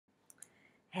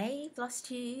Hey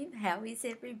Flosstube, how is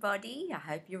everybody? I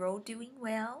hope you're all doing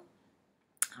well.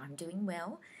 I'm doing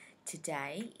well.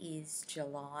 Today is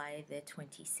July the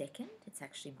 22nd. It's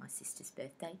actually my sister's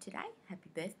birthday today. Happy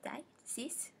birthday,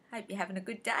 sis. Hope you're having a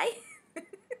good day.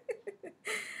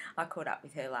 I caught up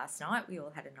with her last night. We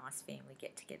all had a nice family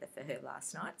get together for her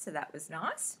last night, so that was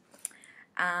nice.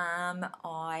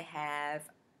 I have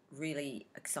really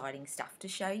exciting stuff to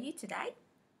show you today.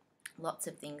 Lots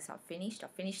of things I've finished.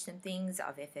 I've finished some things.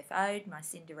 I've FFO'd my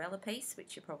Cinderella piece,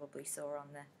 which you probably saw on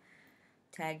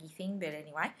the taggy thing. But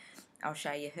anyway, I'll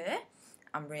show you her.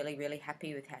 I'm really, really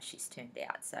happy with how she's turned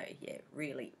out. So, yeah,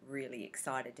 really, really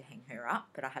excited to hang her up.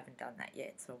 But I haven't done that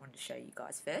yet, so I wanted to show you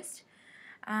guys first.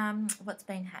 What's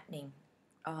been happening?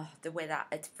 Oh, the weather.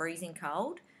 It's freezing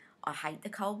cold. I hate the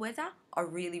cold weather. I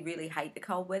really, really hate the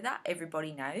cold weather.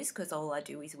 Everybody knows because all I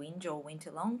do is whinge all winter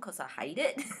long because I hate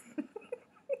it.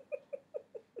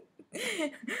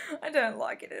 I don't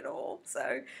like it at all,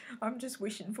 so I'm just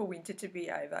wishing for winter to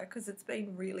be over because it's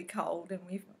been really cold and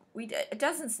it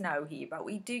doesn't snow here, but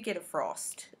we do get a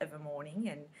frost of a morning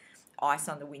and ice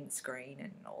on the windscreen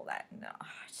and all that, and I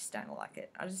just don't like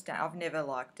it. I've never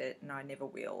liked it and I never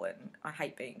will, and I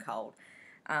hate being cold.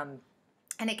 And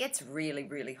it gets really,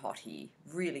 really hot here,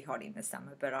 really hot in the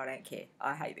summer, but I don't care.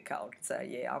 I hate the cold, so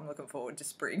yeah, I'm looking forward to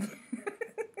spring.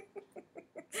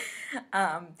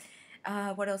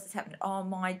 What else has happened? Oh,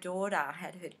 my daughter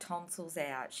had her tonsils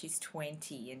out. She's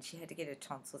 20 and she had to get her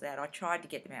tonsils out. I tried to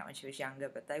get them out when she was younger,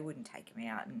 but they wouldn't take them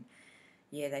out. And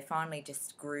yeah, they finally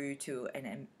just grew to a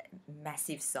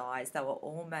massive size. They were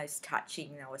almost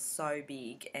touching. They were so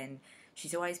big. And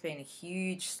she's always been a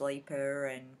huge sleeper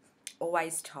and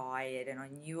always tired. And I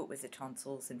knew it was the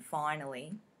tonsils. And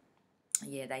finally,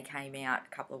 yeah, they came out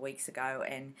a couple of weeks ago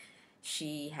and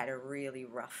she had a really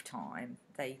rough time.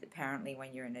 Apparently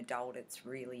when you're an adult it's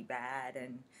really bad,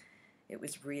 and it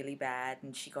was really bad,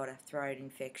 and she got a throat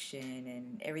infection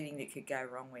and everything that could go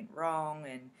wrong went wrong,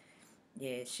 and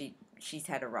yeah, she's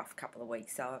had a rough couple of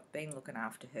weeks, so I've been looking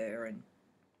after her,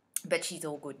 but she's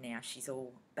all good now. She's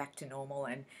all back to normal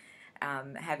and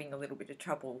having a little bit of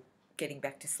trouble getting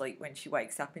back to sleep when she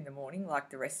wakes up in the morning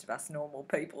like the rest of us normal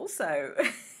people, so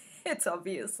it's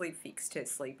obviously fixed her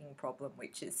sleeping problem,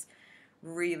 which is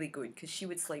really good because she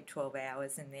would sleep 12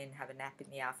 hours and then have a nap in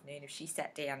the afternoon. If she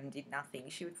sat down and did nothing,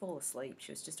 she would fall asleep.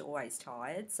 She was just always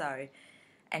tired. So,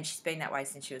 and she's been that way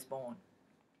since she was born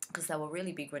because they were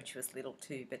really big when she was little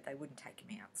too, but they wouldn't take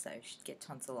them out, so she'd get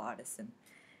tonsillitis. And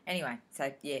anyway,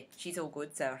 so yeah, she's all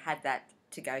good. So I had that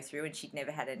to go through, and she'd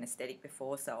never had anaesthetic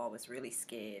before, so I was really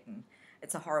scared. And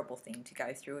it's a horrible thing to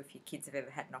go through. If your kids have ever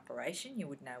had an operation, you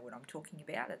would know what I'm talking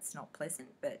about. It's not pleasant,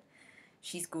 but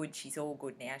she's good. She's all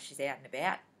good now. She's out and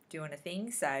about doing a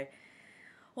thing, so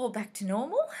all back to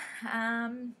normal.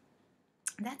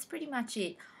 That's pretty much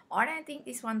it. I don't think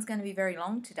this one's going to be very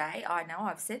long today. I know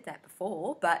I've said that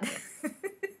before, but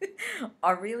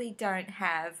I really don't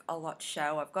have a lot to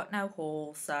show. I've got no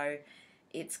haul, so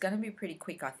it's going to be pretty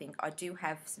quick, I think. I do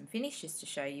have some finishes to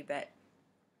show you, but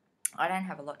I don't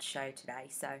have a lot to show today,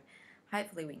 so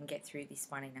hopefully we can get through this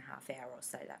 1.5 hour or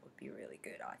so. That would be really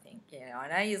good, I think. Yeah, I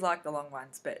know you like the long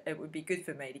ones, but it would be good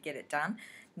for me to get it done.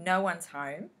 No one's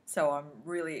home, so I'm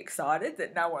really excited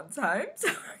that no one's home, so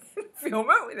I can film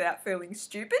it without feeling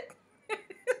stupid.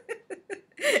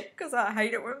 Because I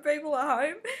hate it when people are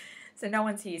home. So no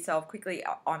one's here, so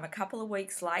I'm a couple of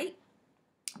weeks late,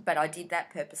 but I did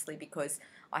that purposely because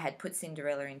I had put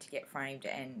Cinderella in to get framed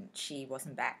and she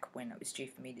wasn't back when it was due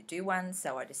for me to do one,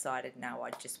 so I decided no,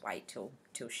 I'd just wait till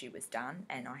she was done,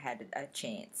 and I had a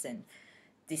chance, and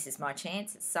this is my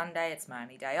chance. It's Sunday, it's my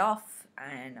only day off,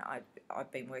 and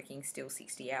I've been working still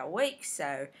 60-hour weeks,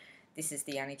 so this is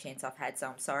the only chance I've had, so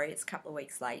I'm sorry it's a couple of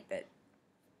weeks late, but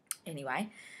anyway.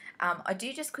 I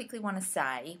do just quickly want to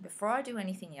say, before I do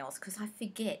anything else, because I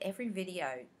forget every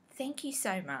video, thank you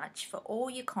so much for all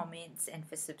your comments and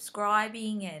for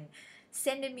subscribing and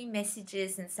sending me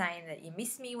messages and saying that you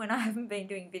miss me when I haven't been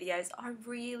doing videos. I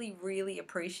really, really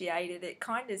appreciate it. It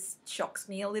kind of shocks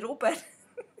me a little, but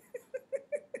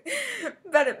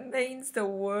but it means the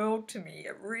world to me.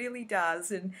 It really does,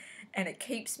 and it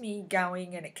keeps me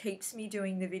going, and it keeps me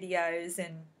doing the videos.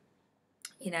 And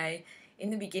you know, in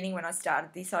the beginning when I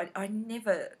started this, I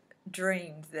never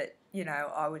dreamed that, you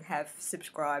know, I would have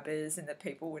subscribers and that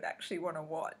people would actually want to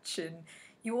watch, and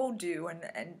you all do,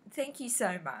 and thank you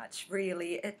so much.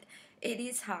 Really, it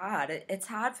is hard. It's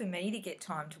hard for me to get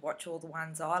time to watch all the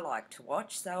ones I like to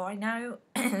watch, so I know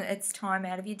it's time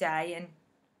out of your day. And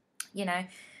you know,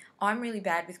 I'm really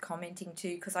bad with commenting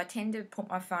too because I tend to put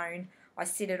my phone I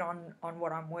sit it on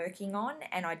what I'm working on,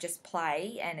 and I just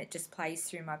play, and it just plays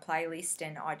through my playlist,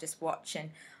 and I just watch,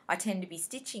 and I tend to be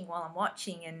stitching while I'm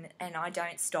watching, and I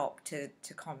don't stop to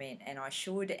comment, and I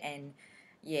should. And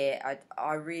yeah,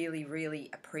 I really, really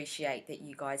appreciate that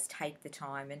you guys take the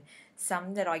time, and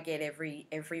some that I get every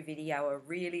video are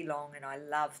really long, and I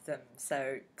love them.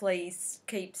 So please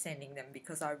keep sending them,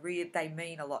 because they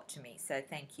mean a lot to me. So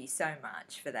thank you so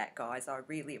much for that, guys. I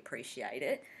really appreciate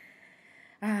it.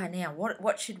 Now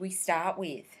what should we start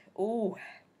with? Oh,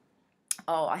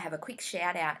 I have a quick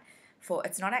shout out for,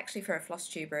 it's not actually for a floss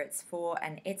tuber, it's for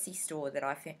an Etsy store that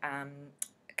I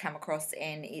come across,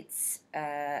 and it's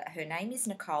her name is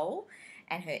Nicole,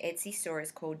 and her Etsy store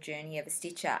is called Journey of a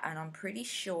Stitcher, and I'm pretty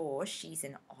sure she's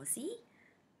an Aussie,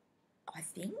 I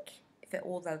think, for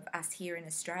all of us here in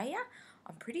Australia.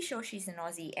 I'm pretty sure she's an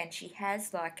Aussie, and she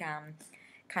has like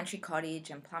Country Cottage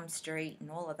and Plum Street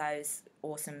and all of those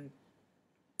awesome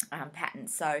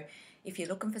patterns. So if you're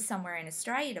looking for somewhere in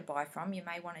Australia to buy from, you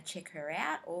may want to check her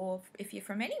out, or if you're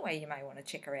from anywhere, you may want to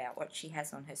check her out, what she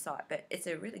has on her site. But it's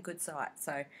a really good site.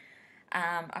 So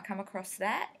I come across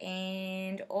that,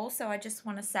 and also I just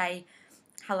want to say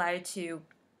hello to,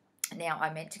 now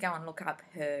I meant to go and look up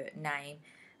her name.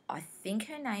 I think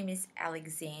her name is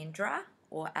Alexandra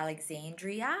or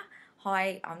Alexandria.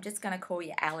 Hi, I'm just going to call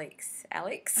you Alex.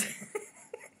 Alex?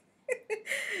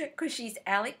 Because she's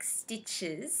Alex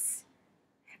Stitches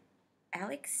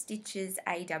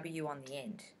AW on the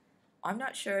end. I'm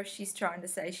not sure if she's trying to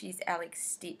say she's Alex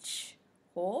Stitch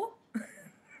whore.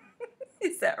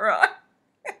 Is that right?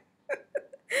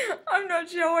 I'm not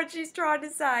sure what she's trying to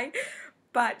say,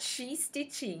 but she's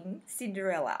stitching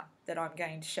Cinderella that I'm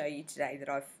going to show you today, that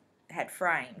I've had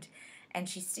framed, and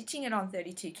she's stitching it on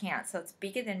 32 count, so it's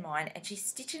bigger than mine, and she's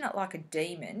stitching it like a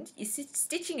demon. You're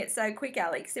stitching it so quick,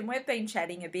 Alex, and we've been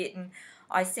chatting a bit, and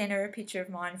I sent her a picture of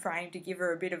mine framed to give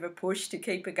her a bit of a push to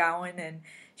keep her going, and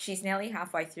she's nearly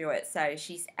halfway through it. So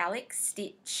she's Alex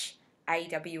Stitch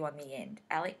AW on the end.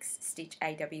 Alex Stitch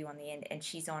AW on the end, and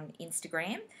she's on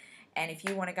Instagram. And if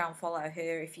you want to go and follow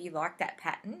her, if you like that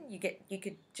pattern, you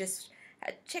could just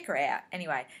check her out.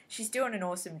 Anyway, she's doing an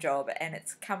awesome job, and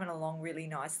it's coming along really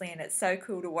nicely, and it's so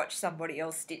cool to watch somebody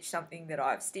else stitch something that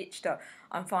I've stitched.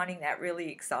 I'm finding that really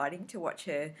exciting to watch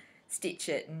her stitch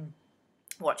it and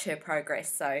watch her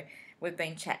progress. So we've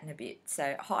been chatting a bit.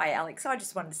 So hi, Alex. I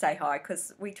just wanted to say hi,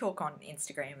 because we talk on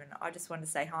Instagram, and I just wanted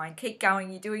to say hi and keep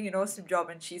going. You're doing an awesome job,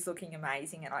 and she's looking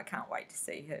amazing, and I can't wait to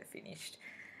see her finished.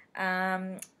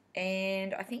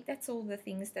 And I think that's all the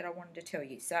things that I wanted to tell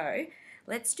you. So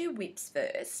let's do whips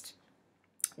first.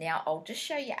 Now I'll just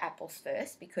show you apples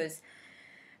first, because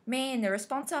man, the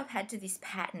response I've had to this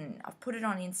pattern, I've put it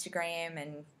on Instagram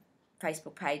and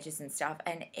Facebook pages and stuff,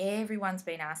 and everyone's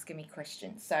been asking me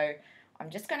questions. So I'm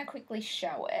just going to quickly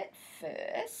show it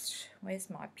first. Where's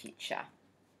my picture?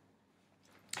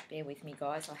 Bear with me,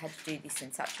 guys. I had to do this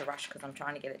in such a rush because I'm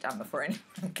trying to get it done before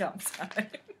anyone comes home.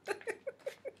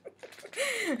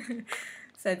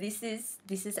 So this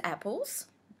is apples.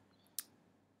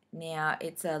 Now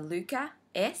it's a Luca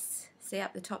S. See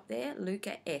up the top there?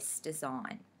 Luca S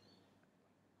design.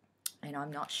 And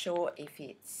I'm not sure if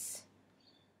it's,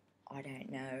 I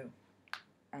don't know,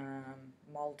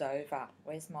 Moldova.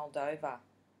 Where's Moldova?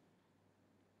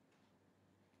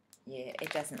 Yeah,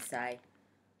 it doesn't say.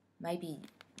 Maybe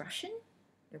Russian?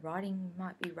 The writing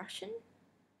might be Russian?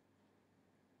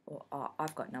 Or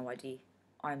I've got no idea.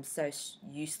 I'm so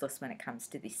useless when it comes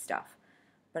to this stuff.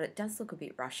 But it does look a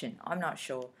bit Russian. I'm not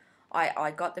sure.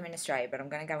 I got them in Australia, but I'm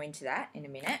going to go into that in a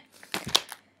minute.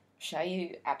 Show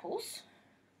you apples.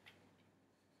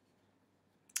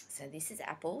 So this is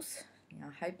apples. Now,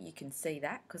 I hope you can see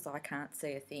that, because I can't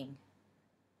see a thing.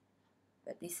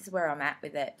 But this is where I'm at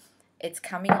with it. It's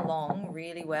coming along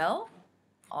really well.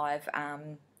 I've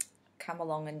come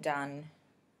along and done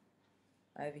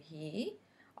over here.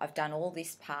 I've done all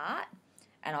this part.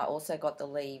 And I also got the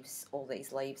leaves, all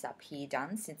these leaves up here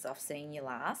done since I've seen you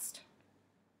last.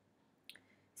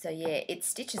 So yeah, it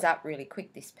stitches up really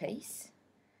quick, this piece.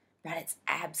 But it's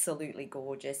absolutely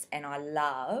gorgeous, and I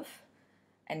love,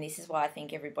 and this is why I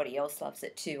think everybody else loves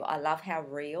it too, I love how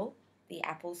real the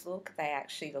apples look. They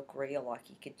actually look real, like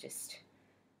you could just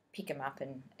pick them up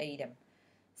and eat them.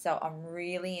 So I'm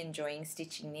really enjoying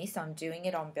stitching this. I'm doing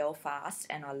it on Belfast,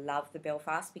 and I love the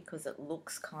Belfast because it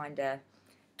looks kind of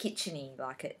kitcheny,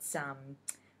 like it's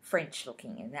French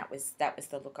looking, and that was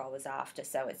the look I was after.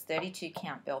 So it's 32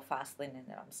 count Belfast linen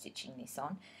that I'm stitching this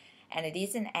on, and it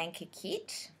is an anchor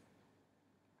kit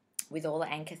with all the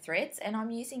anchor threads, and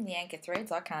I'm using the anchor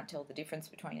threads. I can't tell the difference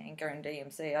between anchor and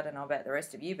DMC. I don't know about the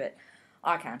rest of you, but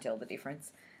I can't tell the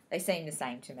difference. They seem the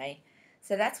same to me.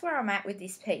 So that's where I'm at with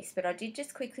this piece. But I did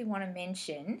just quickly want to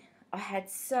mention, I had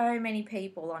so many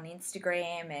people on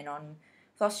Instagram and on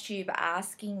Flosstube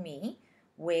asking me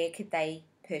where could they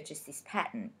purchase this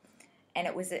pattern. And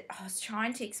I was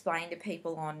trying to explain to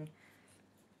people on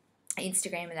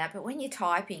Instagram and that, but when you're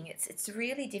typing, it's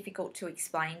really difficult to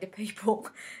explain to people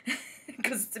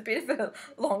because it's a bit of a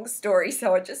long story.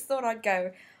 So I just thought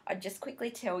I'd just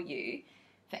quickly tell you,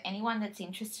 for anyone that's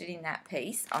interested in that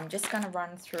piece, I'm just going to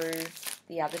run through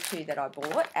the other two that I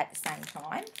bought at the same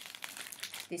time.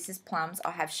 This is plums.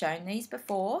 I have shown these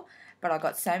before, but I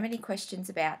got so many questions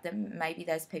about them, maybe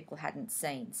those people hadn't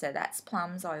seen. So that's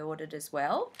plums I ordered as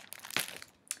well.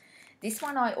 This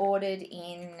one I ordered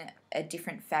in a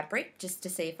different fabric just to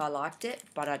see if I liked it,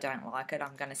 but I don't like it.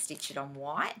 I'm going to stitch it on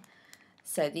white.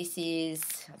 So this is,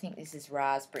 I think this is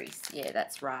raspberries. Yeah,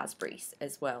 that's raspberries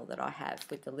as well that I have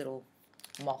with the little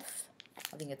moth.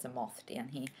 I think it's a moth down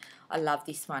here. I love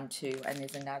this one too, and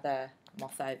there's another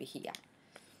moth over here.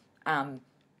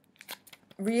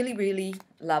 Really, really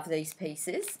love these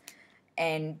pieces.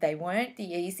 And they weren't the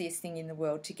easiest thing in the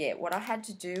world to get. What I had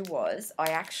to do was I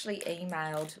actually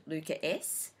emailed Luca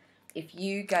S. If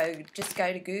you just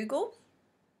go to Google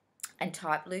and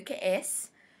type Luca S,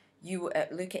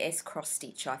 Luca S cross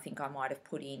stitch, I think I might have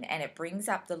put in, and it brings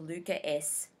up the Luca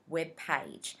S web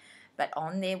page. But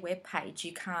on their web page,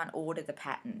 you can't order the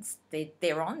patterns.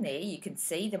 They're on there, you can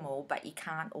see them all, but you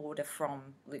can't order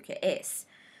from Luca S.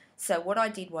 So what I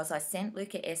did was I sent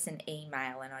Luca S an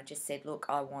email and I just said, look,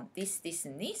 I want this, this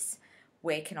and this.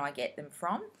 Where can I get them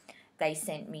from? They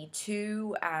sent me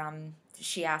two,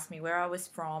 she asked me where I was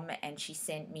from, and she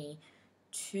sent me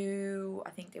I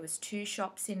think there was 2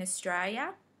 shops in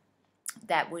Australia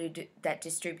that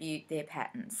distribute their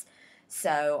patterns.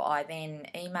 So I then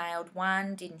emailed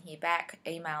one, didn't hear back,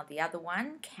 emailed the other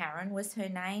one. Karen was her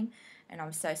name. And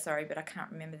I'm so sorry, but I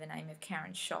can't remember the name of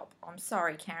Karen's shop. I'm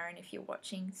sorry, Karen, if you're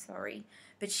watching, sorry.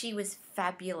 But she was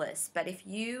fabulous. But if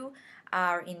you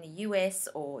are in the US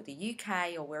or the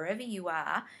UK or wherever you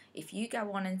are, if you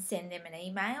go on and send them an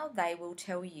email, they will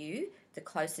tell you the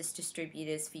closest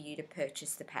distributors for you to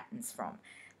purchase the patterns from.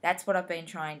 That's what I've been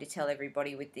trying to tell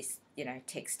everybody with this,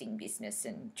 texting business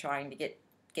and trying to get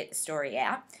the story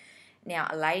out. Now,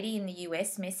 a lady in the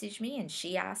US messaged me and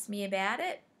she asked me about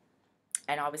it.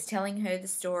 And I was telling her the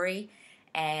story,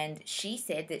 and she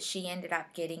said that she ended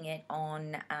up getting it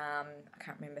on, I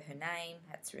can't remember her name.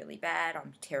 That's really bad.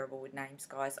 I'm terrible with names,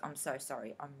 guys. I'm so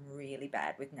sorry. I'm really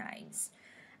bad with names.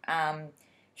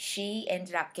 She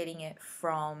ended up getting it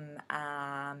from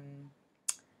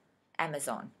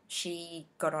Amazon. She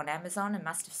got on Amazon and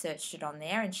must have searched it on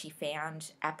there, and she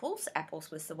found apples.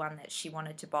 Apples was the one that she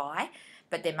wanted to buy.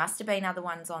 But there must have been other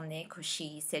ones on there because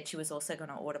she said she was also going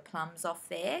to order plums off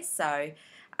there. So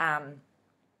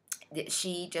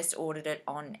she just ordered it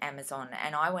on Amazon.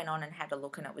 And I went on and had a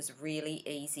look, and it was really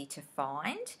easy to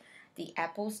find. The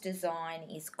apples design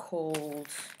is called,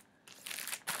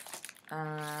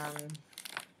 I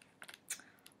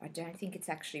don't think it's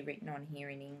actually written on here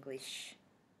in English.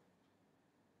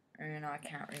 And I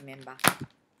can't remember.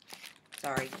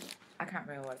 Sorry. I can't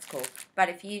remember what it's called. But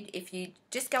if you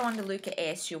just go on to Luca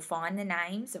S, you'll find the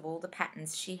names of all the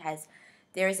patterns she has.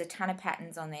 There is a ton of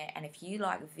patterns on there, and if you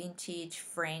like vintage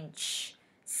French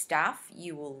stuff,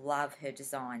 you will love her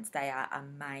designs. They are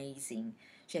amazing.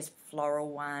 She has floral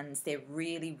ones. They're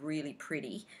really, really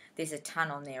pretty. There's a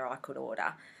ton on there I could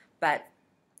order. But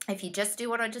if you just do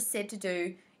what I just said to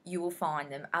do, you will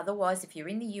find them. Otherwise, if you're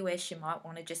in the US, you might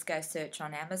want to just go search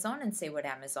on Amazon and see what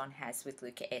Amazon has with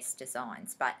Luca S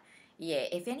designs. But yeah,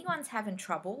 if anyone's having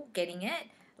trouble getting it,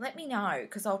 let me know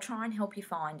because I'll try and help you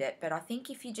find it. But I think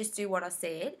if you just do what I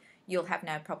said, you'll have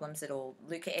no problems at all.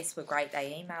 Luca S were great.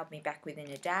 They emailed me back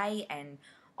within a day, and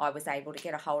I was able to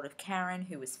get a hold of Karen,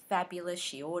 who was fabulous.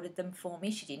 She ordered them for me.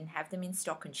 She didn't have them in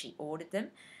stock, and she ordered them.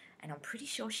 And I'm pretty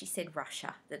sure she said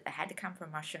Russia, that they had to come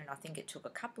from Russia, and I think it took a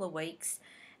couple of weeks,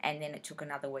 and then it took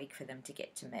another week for them to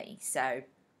get to me. So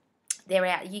they're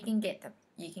out. You can get them.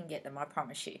 You can get them, I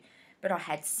promise you. But I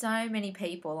had so many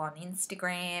people on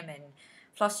Instagram and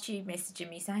Flosstube messaging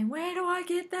me saying, where do I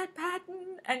get that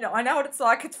pattern? And I know what it's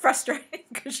like. It's frustrating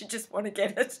because you just want to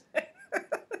get it.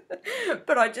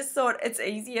 But I just thought it's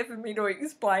easier for me to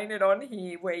explain it on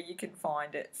here where you can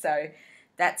find it. So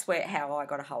that's how I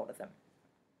got a hold of them.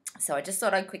 So I just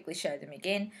thought I'd quickly show them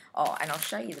again. Oh, and I'll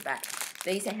show you the back.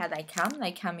 These are how they come.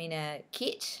 They come in a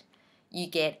kit. You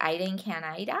get 18 count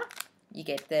aider. You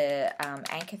get the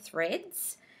anchor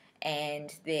threads,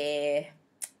 and they're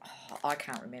I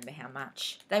can't remember how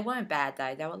much. They weren't bad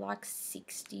though. They were like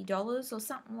 $60 or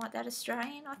something like that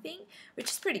Australian, I think,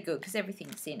 which is pretty good because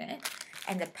everything's in it.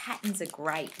 And the patterns are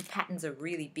great. The patterns are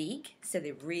really big, so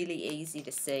they're really easy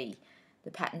to see.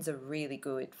 The patterns are really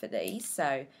good for these.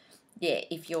 So, yeah,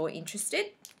 if you're interested,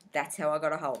 that's how I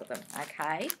got a hold of them,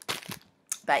 okay?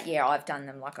 But, yeah, I've done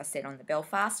them, like I said, on the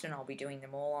Belfast, and I'll be doing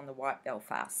them all on the white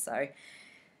Belfast. So,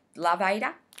 love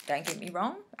Ada, don't get me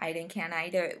wrong. 18 count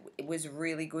Ada was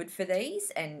really good for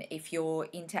these, and if you're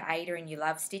into Ada and you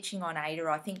love stitching on Ada,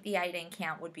 I think the 18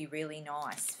 count would be really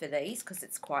nice for these because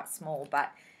it's quite small.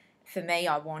 But for me,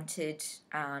 I wanted,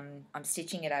 I'm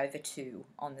stitching it over 2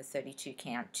 on the 32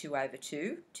 count, 2 over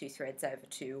 2, 2 threads over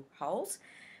 2 holes,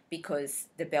 because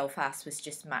the Belfast was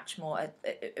just much more,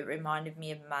 it reminded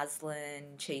me of muslin,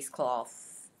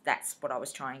 cheesecloth. That's what I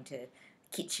was trying to,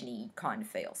 kitcheny kind of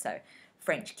feel. So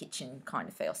French kitchen kind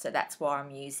of feel. So that's why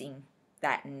I'm using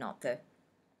that and not the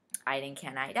 18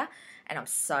 count Ada. And I'm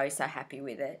so happy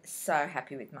with it. So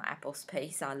happy with my apples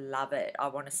piece. I love it. I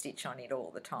want to stitch on it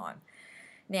all the time.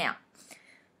 Now,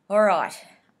 all right,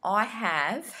 I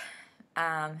have,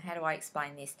 how do I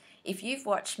explain this? If you've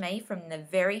watched me from the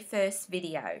very first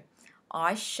video,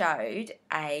 I showed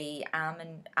a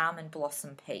almond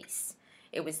blossom piece.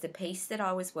 It was the piece that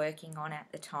I was working on at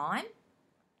the time.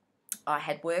 I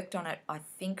had worked on it, I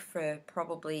think, for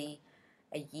probably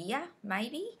a year,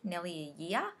 maybe, nearly a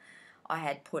year. I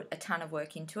had put a ton of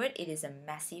work into it. It is a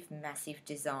massive, massive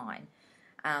design.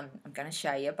 I'm going to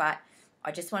show you, but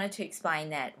I just wanted to explain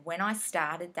that when I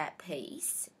started that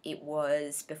piece, it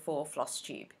was before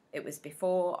Flosstube. It was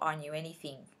before I knew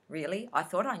anything, really. I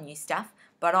thought I knew stuff,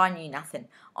 but I knew nothing.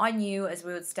 I knew, as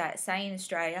we would say in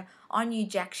Australia, I knew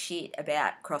jack shit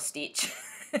about cross stitch.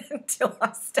 Until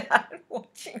I started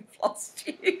watching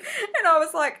Flosstube, and I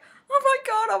was like,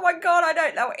 oh my god, I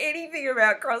don't know anything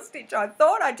about cross stitch. I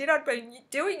thought I did. I'd been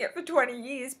doing it for 20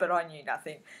 years, but I knew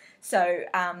nothing. So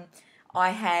I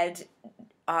had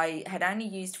only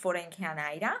used 14 count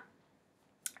Ada,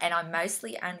 and I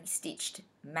mostly only stitched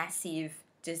massive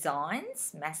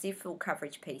designs, massive full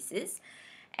coverage pieces,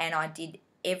 and I did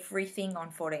everything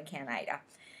on 14 count Ada.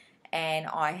 And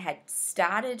I had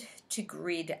started to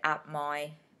grid up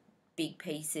my big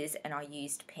pieces, and I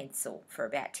used pencil. For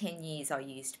about 10 years I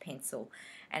used pencil,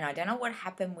 and I don't know what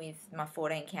happened with my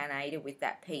 14 count Ada with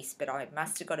that piece, but I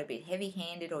must have got a bit heavy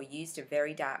handed or used a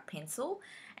very dark pencil,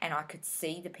 and I could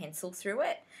see the pencil through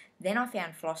it. Then I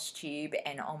found Flosstube,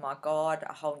 and oh my god,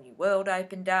 a whole new world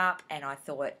opened up, and I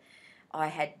thought, I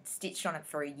had stitched on it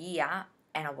for a year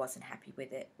and I wasn't happy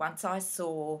with it. Once I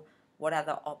saw what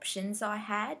other options I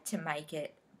had to make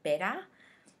it better,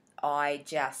 I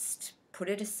just put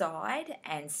it aside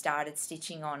and started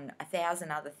stitching on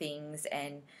 1,000 other things,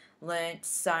 and learnt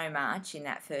so much in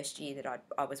that first year that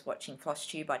I was watching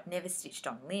Flosstube. I'd never stitched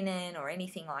on linen or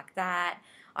anything like that.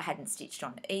 I hadn't stitched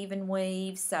on even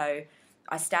weave, so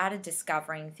I started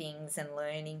discovering things and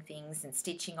learning things and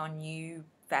stitching on new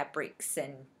fabrics,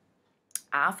 and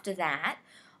after that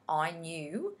I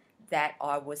knew that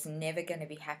I was never going to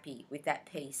be happy with that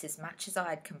piece as much as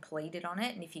I had completed on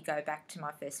it. And if you go back to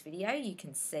my first video, you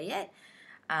can see it.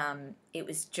 It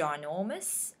was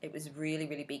ginormous. It was really,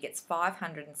 really big. It's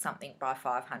 500 and something by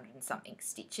 500 and something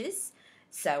stitches.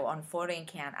 So on 14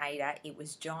 count Ada, it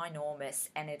was ginormous,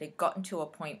 and it had gotten to a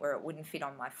point where it wouldn't fit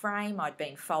on my frame. I'd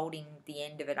been folding the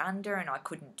end of it under, and I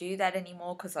couldn't do that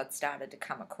anymore because I'd started to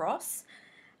come across.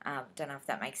 Don't know if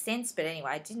that makes sense, but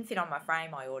anyway, it didn't fit on my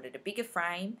frame. I ordered a bigger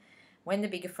frame. When the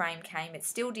bigger frame came, it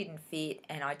still didn't fit,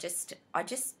 and I just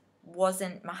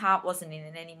wasn't, my heart wasn't in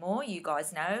it anymore. You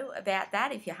guys know about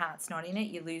that. If your heart's not in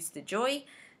it, you lose the joy.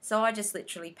 So I just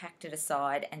literally packed it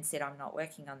aside and said, I'm not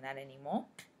working on that anymore.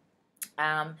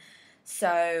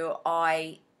 So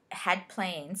I had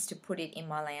plans to put it in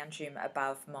my lounge room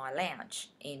above my lounge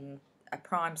in a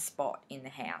prime spot in the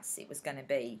house. It was going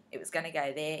to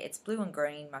go there. It's blue and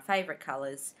green, my favourite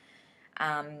colours,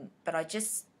 but I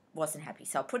just wasn't happy,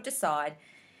 so I put it aside.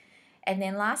 And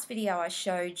then last video I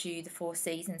showed you the 4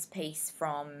 Seasons piece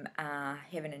from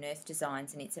Heaven and Earth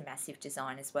Designs, and it's a massive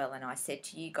design as well. And I said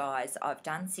to you guys, I've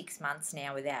done 6 months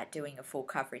now without doing a full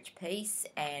coverage piece,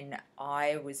 and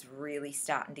I was really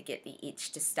starting to get the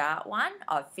itch to start one.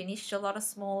 I've finished a lot of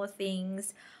smaller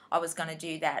things. I was going to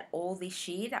do that all this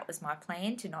year. That was my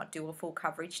plan, to not do a full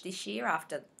coverage this year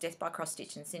after Death by Cross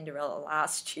Stitch and Cinderella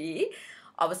last year.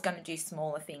 I was going to do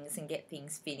smaller things and get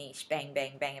things finished, bang,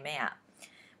 bang, bang them out,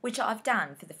 which I've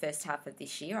done for the first half of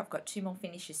this year. I've got 2 more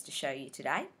finishes to show you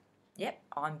today. Yep,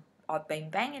 I've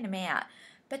been banging them out.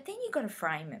 But then you've got to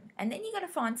frame them, and then you've got to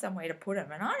find somewhere to put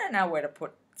them, and I don't know where to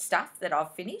put stuff that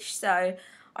I've finished. So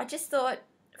I just thought,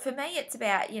 for me, it's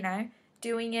about, you know,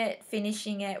 doing it,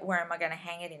 finishing it. Where am I going to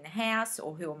hang it in the house,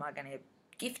 or who am I going to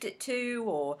gift it to?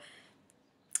 Or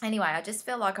anyway, I just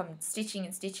feel like I'm stitching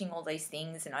and stitching all these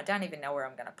things, and I don't even know where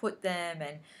I'm going to put them.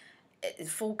 And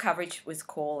full coverage was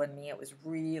calling me. It was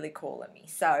really calling me.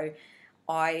 So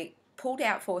I pulled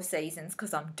out Four Seasons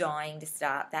because I'm dying to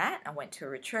start that. I went to a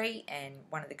retreat, and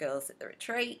one of the girls at the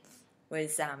retreat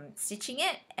was stitching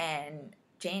it, and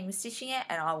Jan was stitching it,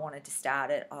 and I wanted to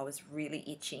start it. I was really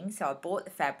itching, so I bought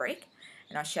the fabric,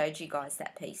 and I showed you guys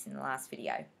that piece in the last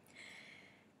video.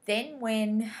 Then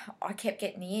when I kept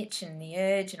getting the itch and the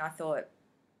urge, and I thought,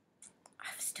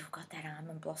 I've still got that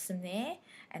Almond Blossom there,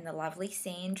 and the lovely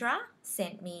Sandra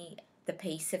sent me the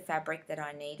piece of fabric that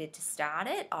I needed to start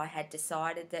it. I had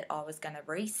decided that I was going to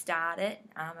restart it,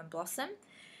 Almond Blossom,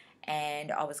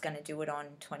 and I was going to do it on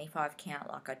 25 count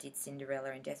like I did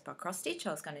Cinderella and Death by Cross Stitch.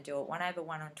 I was going to do it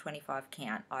 1/1 on 25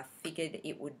 count. I figured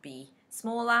it would be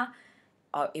smaller,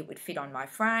 it would fit on my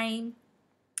frame,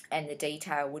 and the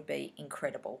detail would be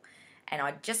incredible. And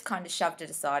I just kind of shoved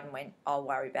it aside and went, I'll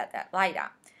worry about that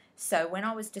later. So when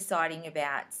I was deciding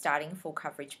about starting a full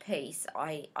coverage piece,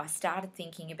 I started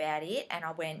thinking about it, and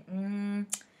I went,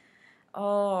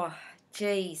 oh,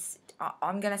 geez,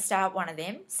 I'm going to start one of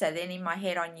them. So then in my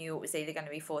head I knew it was either going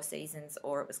to be Four Seasons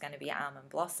or it was going to be Almond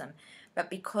Blossom.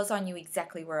 But because I knew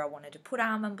exactly where I wanted to put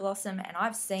Almond Blossom, and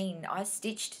I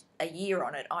stitched a year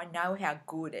on it, I know how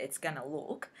good it's going to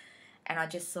look. And I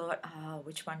just thought, oh,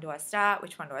 which one do I start?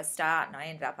 Which one do I start? And I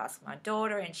ended up asking my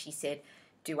daughter, and she said,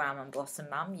 do Almond Blossom,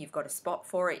 Mum. You've got a spot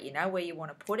for it. You know where you want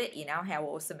to put it. You know how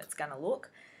awesome it's going to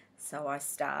look. So I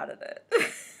started it.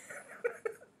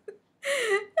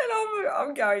 And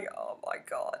I'm going, oh my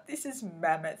God, this is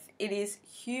mammoth. It is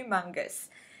humongous.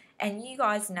 And you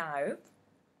guys know,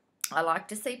 I like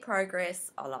to see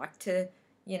progress. I like to,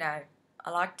 you know, I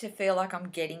like to feel like I'm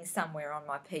getting somewhere on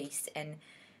my piece. And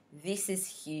this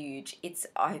is huge.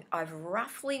 I've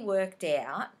roughly worked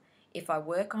out, if I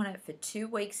work on it for 2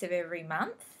 weeks of every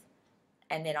month,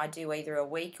 and then I do either a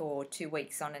week or 2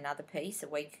 weeks on another piece, a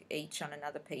week each on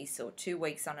another piece, or 2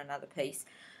 weeks on another piece.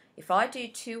 If I do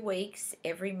 2 weeks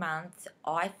every month,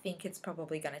 I think it's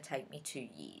probably going to take me 2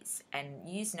 years. And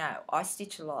you know, I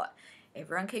stitch a lot.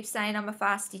 Everyone keeps saying I'm a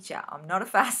fast stitcher. I'm not a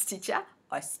fast stitcher.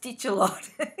 I stitch a lot.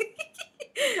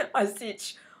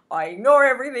 I ignore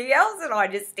everything else and I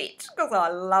just stitch because I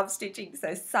love stitching.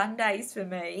 So Sundays for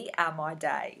me are my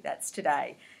day. That's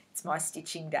today. It's my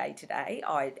stitching day today.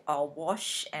 I'll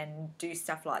wash and do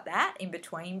stuff like that in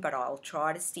between, but I'll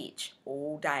try to stitch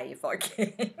all day if I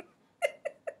can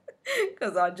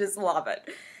because I just love it.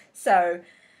 So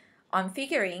I'm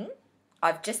figuring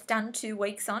I've just done 2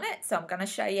 weeks on it, so I'm going to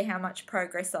show you how much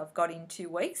progress I've got in 2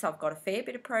 weeks. I've got a fair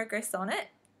bit of progress on it,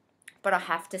 but I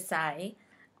have to say,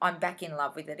 I'm back in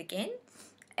love with it again,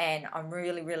 and I'm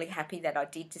really, really happy that I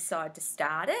did decide to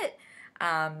start it.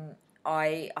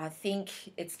 I think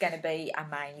it's going to be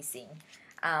amazing.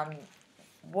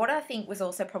 What I think was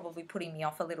also probably putting me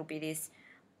off a little bit is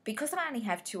because I only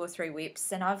have 2 or 3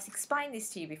 whips, and I've explained this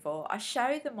to you before, I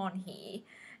show them on here,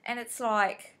 and it's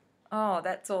like, oh,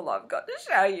 that's all I've got to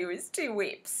show you is 2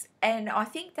 whips. And I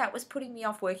think that was putting me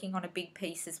off working on a big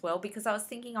piece as well, because I was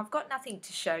thinking, I've got nothing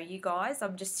to show you guys.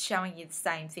 I'm just showing you the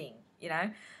same thing, you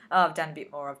know. Oh, I've done a bit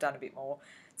more, I've done a bit more.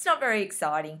 It's not very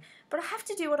exciting, but I have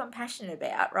to do what I'm passionate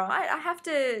about, right? I have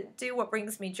to do what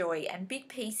brings me joy, and big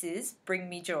pieces bring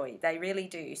me joy. They really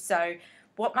do. So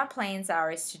what my plans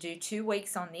are is to do 2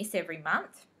 weeks on this every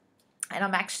month, and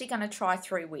I'm actually going to try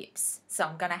 3 whips. So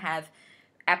I'm going to have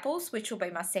apples, which will be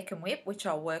my second whip, which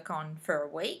I'll work on for a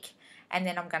week, and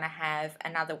then I'm going to have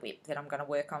another whip that I'm going to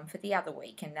work on for the other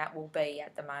week, and that will be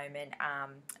at the moment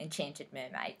Enchanted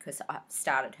Mermaid, because I've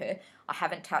started her. I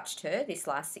haven't touched her this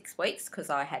last 6 weeks because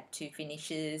I had 2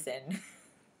 finishes and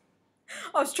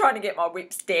I was trying to get my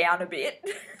whips down a bit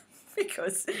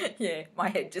because, yeah, my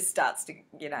head just starts to,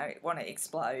 you know, want to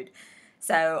explode.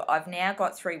 So I've now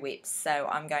got 3 whips, so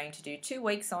I'm going to do 2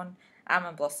 weeks on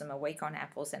Almond Blossom, a week on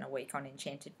apples, and a week on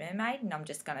Enchanted Mermaid, and I'm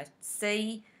just going to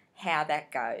see how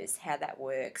that goes, how that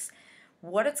works.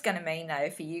 What it's going to mean, though,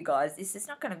 for you guys, this is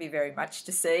not going to be very much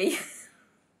to see.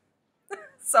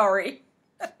 Sorry.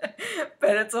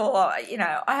 But it's all, you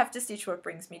know, I have to stitch what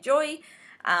brings me joy.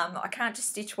 I can't just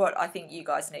stitch what I think you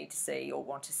guys need to see or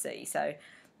want to see. So,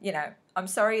 you know, I'm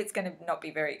sorry it's going to not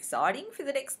be very exciting for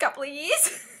the next couple of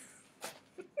years.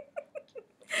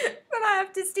 But I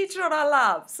have to stitch what I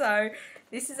love. So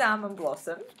this is Almond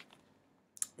Blossom.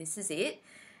 This is it.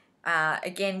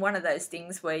 Again, one of those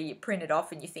things where you print it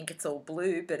off and you think it's all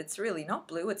blue, but it's really not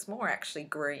blue. It's more actually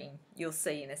green. You'll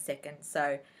see in a second.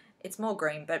 So It's more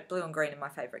green, but blue and green are my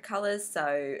favourite colours,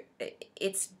 so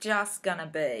it's just going to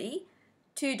be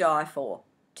to die for.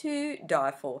 To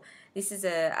die for. This is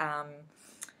a,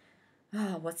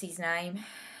 what's his name?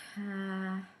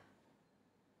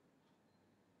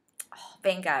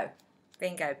 Van Gogh.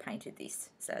 Van Gogh painted this,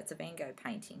 so it's a Van Gogh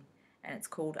painting, and it's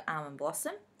called Almond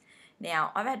Blossom.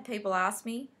 Now, I've had people ask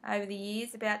me over the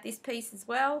years about this piece as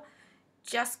well.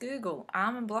 Just Google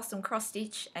Almond Blossom cross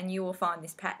stitch and you will find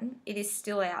this pattern. It is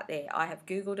still out there. I have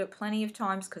Googled it plenty of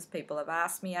times because people have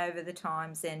asked me over the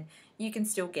times, and you can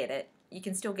still get it. You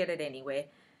can still get it anywhere.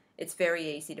 It's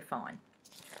very easy to find.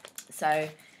 So,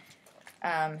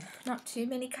 not too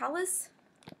many colours.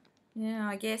 Yeah,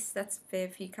 I guess that's a fair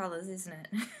few colours, isn't it?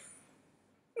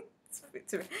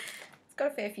 It's got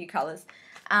a fair few colours.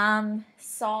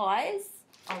 Size,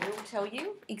 I will tell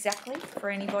you exactly for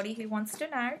anybody who wants to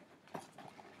know,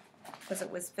 because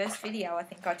it was first video, I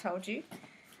think I told you.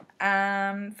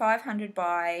 500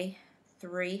 by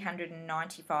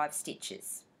 395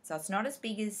 stitches. So it's not as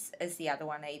big as the other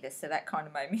one either, so that kind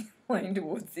of made me lean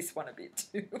towards this one a bit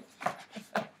too.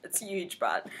 It's huge,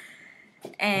 but...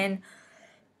 And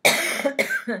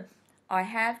I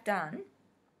have done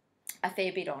a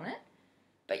fair bit on it,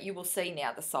 but you will see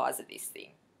now the size of this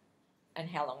thing and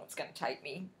how long it's going to take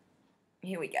me.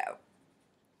 Here we go.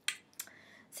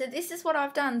 So this is what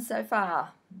I've done so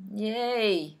far.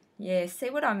 Yay! Yeah, see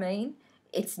what I mean?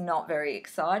 It's not very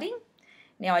exciting.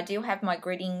 Now I do have my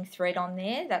gridding thread on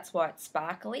there, that's why it's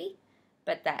sparkly,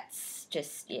 but that's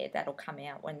just, yeah, that'll come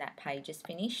out when that page is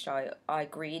finished. I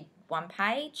grid one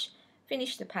page,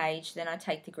 finish the page, then I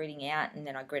take the gridding out, and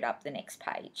then I grid up the next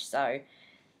page. So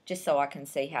just so I can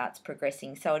see how it's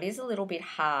progressing. So it is a little bit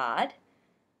hard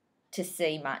to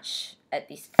see much at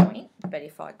this point, but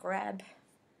if I grab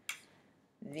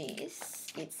this,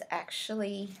 it's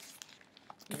actually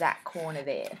that corner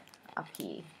there, up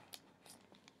here.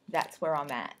 That's where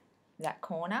I'm at, that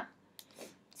corner.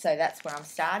 So that's where I'm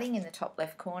starting, in the top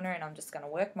left corner, and I'm just going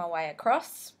to work my way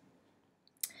across.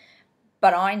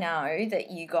 But I know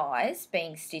that you guys,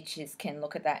 being stitchers, can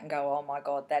look at that and go, oh my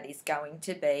God, that is going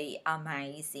to be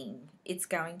amazing. It's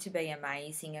going to be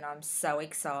amazing, and I'm so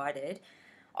excited.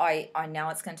 I know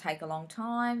it's going to take a long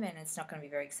time, and it's not going to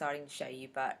be very exciting to show you,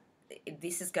 but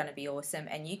this is going to be awesome.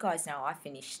 And you guys know I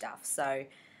finish stuff, so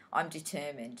I'm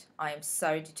determined. I am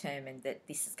so determined that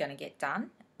this is going to get done,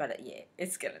 but yeah,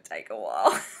 it's going to take a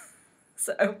while.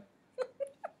 So, and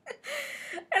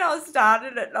I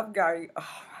started it, and I'm going,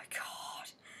 oh my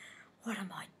God, what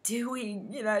am I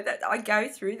doing? You know, that I go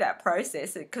through that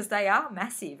process because they are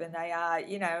massive and they are,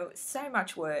 you know, so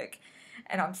much work.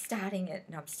 And I'm starting it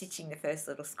and I'm stitching the first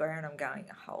little square and I'm going,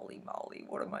 holy moly,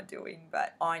 what am I doing?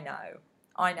 But I know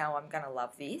I'm going to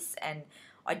love this. And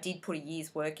I did put a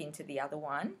year's work into the other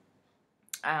one.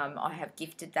 I have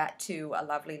gifted that to a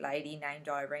lovely lady named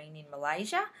Irene in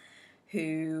Malaysia,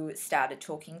 who started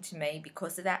talking to me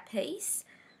because of that piece.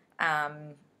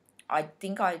 I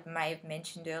think I may have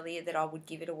mentioned earlier that I would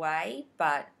give it away,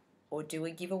 or do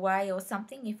a giveaway or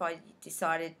something if I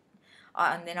decided,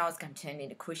 and then I was going to turn it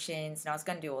into cushions and I was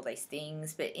going to do all these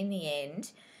things. But in the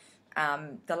end,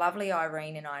 the lovely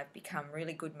Irene and I have become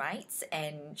really good mates,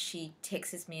 and she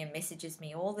texts me and messages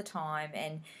me all the time,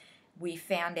 and we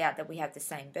found out that we have the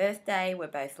same birthday. We're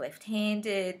both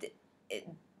left-handed.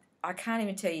 I can't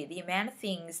even tell you the amount of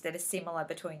things that are similar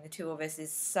between the two of us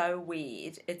is so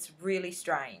weird. It's really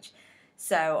strange.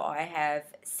 So I have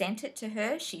sent it to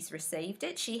her. She's received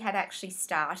it. She had actually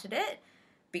started it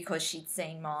because she'd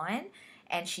seen mine,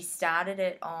 and she started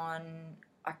it on,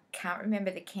 I can't remember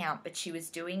the count, but she was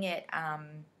doing it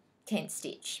 10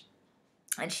 stitch,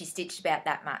 and she stitched about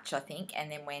that much, I think,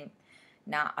 and then went,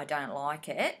 nah, I don't like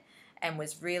it, and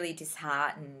was really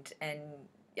disheartened, and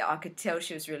I could tell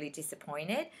she was really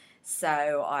disappointed.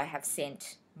 So I have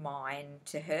sent mine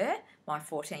to her, my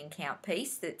 14 count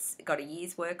piece that's got a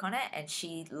year's work on it, and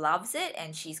she loves it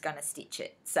and she's going to stitch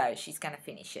it. So she's going to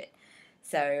finish it.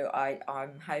 So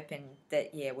I'm hoping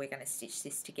that, yeah, we're going to stitch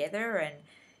this together. And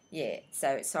yeah,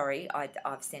 so sorry,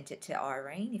 I've sent it to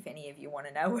Irene. If any of you want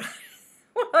to know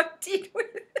what I did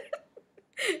with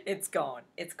it, it's gone.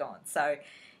 It's gone. So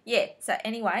yeah, so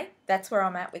anyway, that's where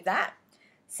I'm at with that.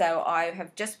 So I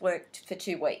have just worked for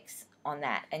 2 weeks on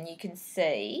that, and you can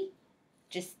see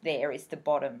just there is the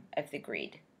bottom of the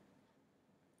grid.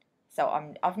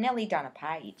 So I've nearly done a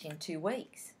page in 2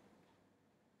 weeks.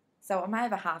 So I'm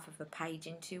over half of a page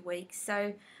in 2 weeks.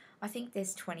 So I think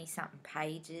there's 20-something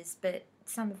pages, but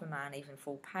some of them aren't even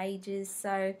full pages.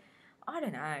 So I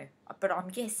don't know, but I'm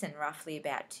guessing roughly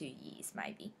about 2 years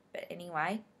maybe. But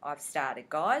anyway, I've started,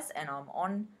 guys, and I'm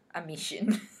on a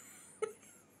mission.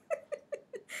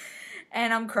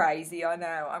 And I'm crazy, I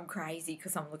know, I'm crazy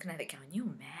because I'm looking at it going,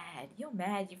 you're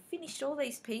mad, you've finished all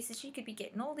these pieces, you could be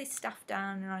getting all this stuff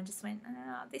done. And I just went,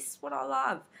 this is what I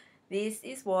love. This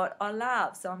is what I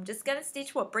love. So I'm just going to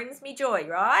stitch what brings me joy,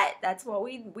 right? That's what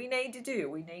we need to do.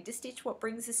 We need to stitch what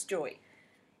brings us joy.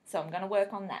 So I'm going to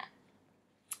work on that.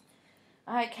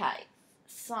 Okay,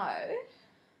 so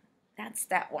that's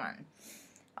that one.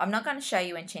 I'm not going to show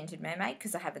you Enchanted Mermaid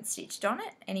because I haven't stitched on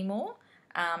it anymore.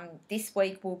 This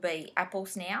week will be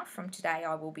apples now. From today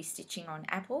I will be stitching on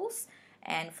apples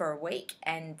and for a week,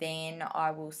 and then I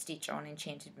will stitch on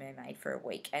Enchanted Mermaid for a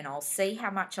week, and I'll see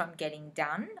how much I'm getting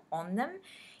done on them.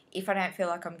 If I don't feel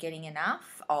like I'm getting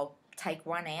enough, I'll take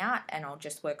one out and I'll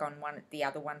just work on the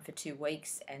other one for 2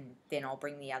 weeks, and then I'll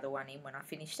bring the other one in when I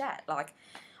finish that. Like,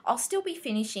 I'll still be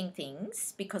finishing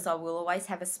things because I will always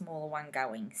have a smaller one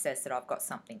going, so that I've got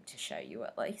something to show you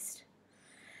at least.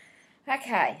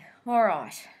 Okay, all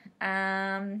right.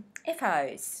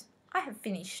 FOs. I have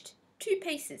finished 2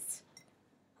 pieces.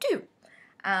 2.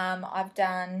 I've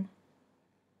done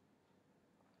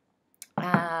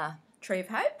Tree of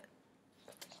Hope.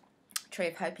 Tree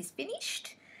of Hope is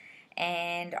finished,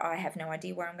 and I have no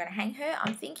idea where I'm going to hang her.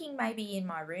 I'm thinking maybe in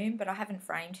my room, but I haven't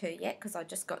framed her yet because I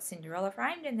just got Cinderella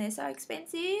framed and they're so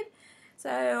expensive.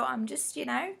 So I'm just, you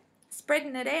know,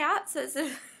 spreading it out so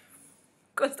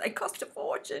because they cost a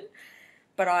fortune.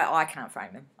 But I can't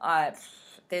frame them.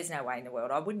 There's no way in the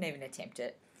world. I wouldn't even attempt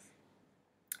it.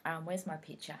 Where's my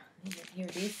picture? Here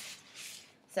it is.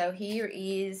 So here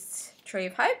is Tree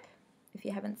of Hope. If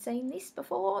you haven't seen this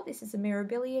before, this is a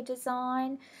Mirabilia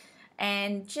design.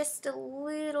 And just a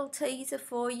little teaser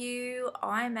for you,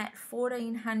 I'm at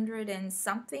 1,400 and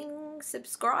something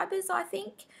subscribers, I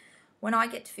think, when I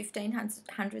get to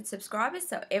 1,500 subscribers.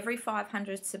 So every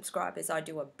 500 subscribers I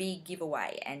do a big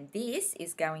giveaway, and this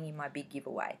is going in my big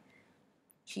giveaway.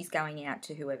 She's going out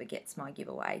to whoever gets my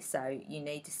giveaway, so you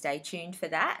need to stay tuned for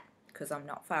that because I'm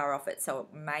not far off it. So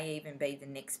it may even be the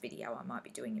next video I might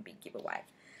be doing a big giveaway,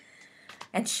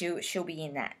 and she'll be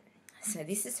in that. So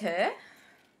this is her.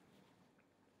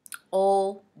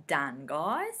 All done,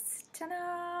 guys.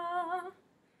 Ta-da!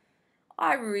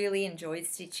 I really enjoyed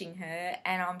stitching her,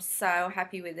 and I'm so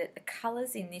happy with it. The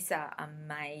colours in this are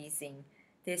amazing.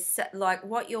 There's so, like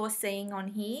what you're seeing on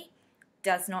here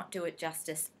does not do it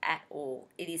justice at all.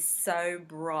 It is so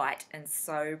bright and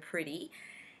so pretty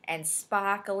and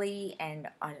sparkly, and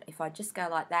if I just go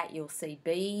like that, you'll see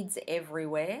beads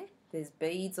everywhere. There's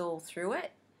beads all through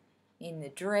it, in the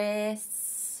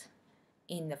dress,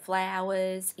 in the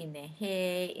flowers, in their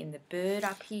hair, in the bird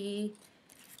up here.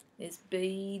 There's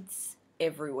beads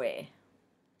everywhere.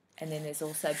 And then there's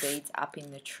also beads up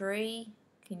in the tree.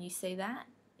 Can you see that?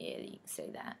 Yeah, you can see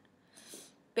that.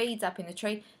 Beads up in the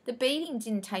tree. The beading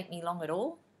didn't take me long at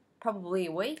all. Probably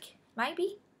a week,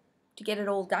 maybe, to get it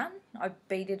all done. I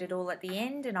beaded it all at the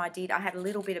end, and I had a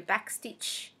little bit of back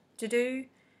stitch to do.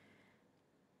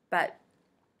 But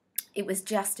it was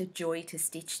just a joy to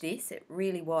stitch this. It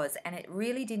really was. And it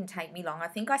really didn't take me long. I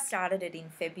think I started it in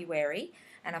February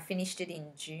and I finished it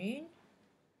in June,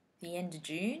 the end of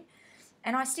June.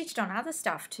 And I stitched on other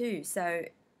stuff too. So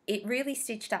it really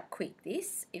stitched up quick,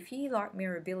 this. If you like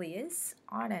Mirabilias,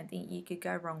 I don't think you could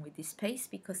go wrong with this piece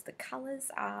because the colours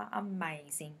are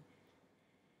amazing.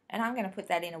 And I'm going to put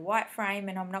that in a white frame,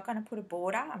 and I'm not going to put a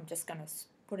border. I'm just going to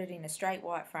put it in a straight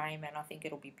white frame, and I think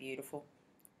it'll be beautiful.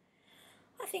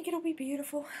 I think it'll be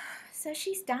beautiful. So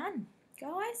she's done,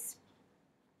 guys.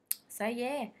 So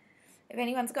yeah, if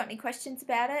anyone's got any questions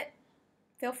about it,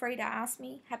 feel free to ask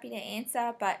me. Happy to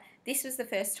answer. But this was the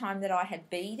first time that I had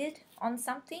beaded on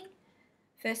something.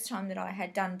 First time that I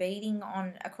had done beading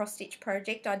on a cross stitch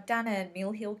project. I'd done a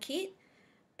Mill Hill kit,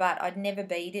 but I'd never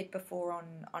beaded before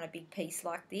on a big piece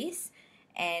like this.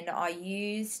 And I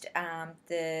used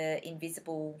the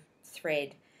invisible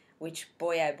thread, which,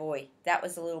 boy oh boy, that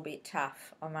was a little bit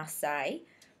tough, I must say.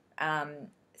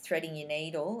 Threading your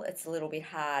needle, it's a little bit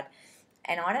hard.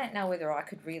 And I don't know whether I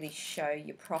could really show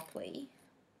you properly,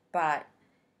 but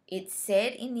it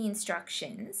said in the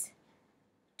instructions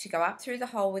to go up through the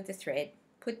hole with the thread,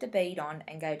 put the bead on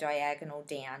and go diagonal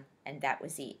down, and that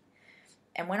was it.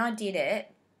 And when I did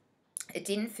it, it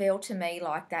didn't feel to me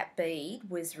like that bead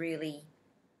was really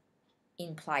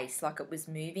in place, like it was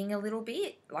moving a little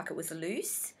bit, like it was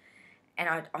loose.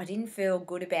 And I didn't feel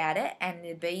good about it, and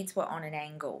the beads were on an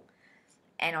angle,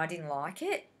 and I didn't like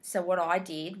it. So what I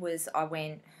did was I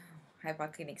went, I hope I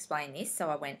can explain this, so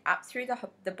I went up through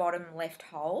the bottom left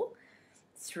hole,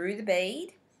 through the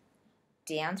bead,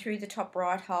 down through the top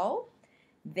right hole,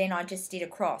 then I just did a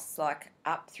cross, like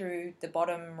up through the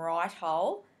bottom right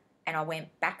hole, and I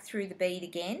went back through the bead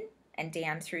again and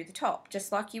down through the top,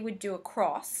 just like you would do a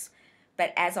cross.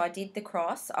 But as I did the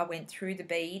cross, I went through the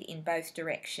bead in both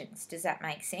directions. Does that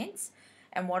make sense?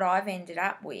 And what I've ended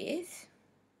up with,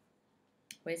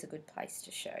 where's a good place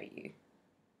to show you?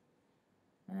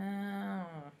 I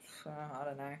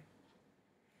don't know.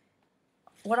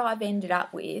 What I've ended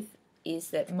up with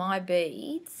is that my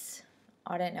beads,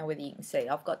 I don't know whether you can see,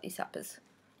 I've got this up as,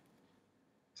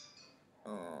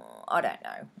 I don't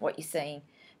know what you're seeing,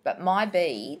 but my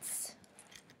beads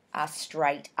are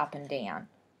straight up and down.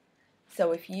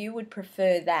 So if you would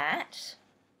prefer that,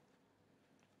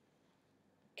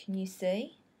 can you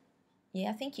see? Yeah,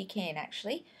 I think you can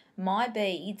actually. My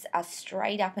beads are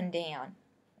straight up and down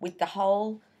with the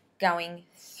hole going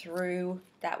through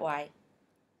that way.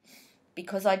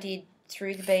 Because I did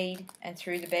through the bead and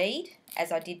through the bead,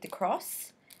 as I did the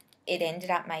cross, it ended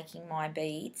up making my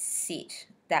beads sit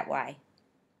that way,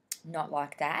 not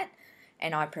like that,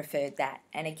 and I preferred that.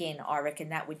 And again, I reckon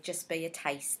that would just be a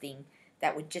taste thing.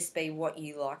 That would just be what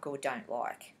you like or don't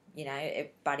like, you know.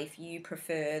 But if you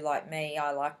prefer, like me,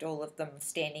 I liked all of them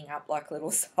standing up like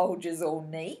little soldiers, all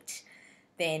neat,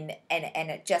 then and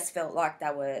it just felt like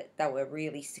they were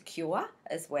really secure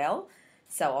as well.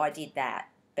 So I did that.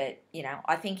 But, you know,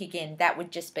 I think, again, that would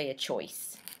just be a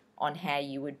choice on how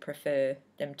you would prefer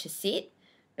them to sit.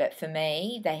 But for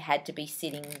me, they had to be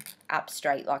sitting up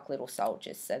straight like little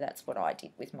soldiers. So that's what I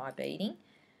did with my beading.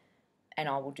 And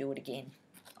I will do it again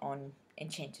on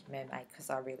Enchanted Mermaid because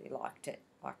I really liked it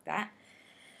like that.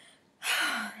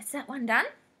 Is that one done?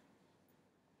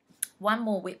 One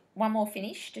more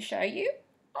finish to show you.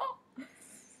 Oh,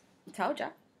 I told you.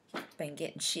 Been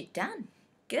getting shit done.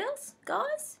 Girls,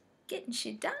 guys. Getting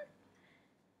shit done.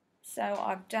 So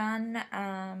I've done,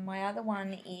 my other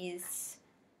one is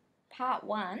part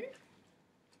 1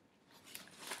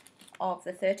 of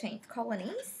the 13th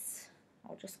colonies.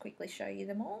 I'll just quickly show you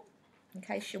them all in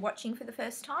case you're watching for the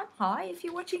first time. Hi, if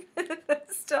you're watching for the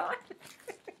first time.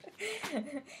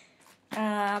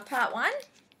 Part 1,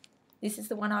 this is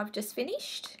the one I've just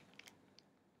finished.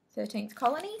 13th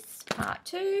colonies, part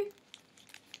 2.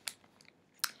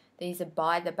 These are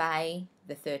By the Bay,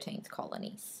 the 13th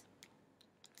colonies.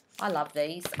 I love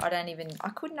these. I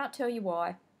could not tell you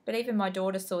why. But even my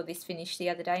daughter saw this finish the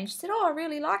other day and she said, oh, I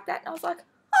really like that. And I was like,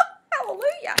 oh,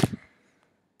 hallelujah.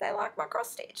 They like my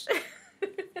cross stitch.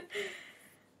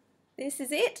 This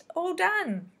is it, all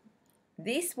done.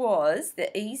 This was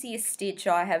the easiest stitch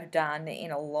I have done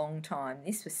in a long time.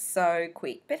 This was so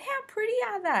quick. But how pretty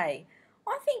are they?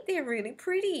 I think they're really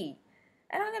pretty.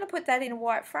 And I'm going to put that in a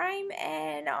white frame,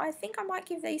 and I think I might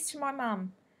give these to my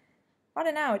mum. I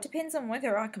don't know, it depends on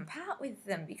whether I can part with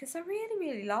them because I really,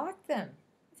 really like them.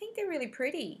 I think they're really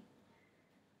pretty.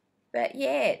 But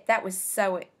yeah, that was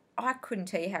so, I couldn't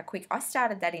tell you how quick. I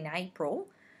started that in April,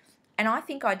 and I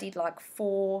think I did like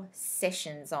 4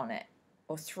 sessions on it,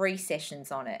 or 3 sessions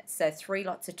on it. So 3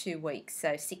 lots of 2 weeks,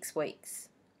 so 6 weeks.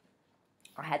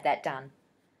 I had that done.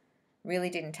 Really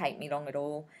didn't take me long at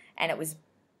all, and it was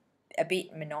a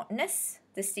bit monotonous,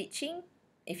 the stitching.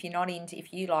 If you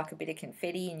like a bit of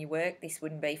confetti in your work, this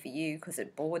wouldn't be for you because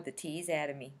it bored the tears out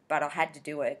of me. But I had to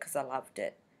do it because I loved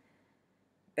it.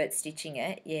 But stitching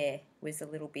it, yeah, was a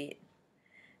little bit.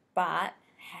 But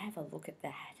have a look at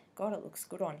that. God, it looks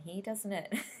good on here, doesn't it?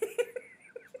 Even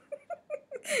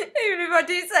if I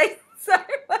do say so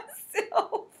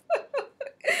myself.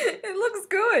 It looks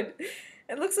good.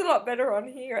 It looks a lot better on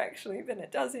here, actually, than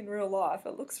it does in real life.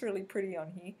 It looks really pretty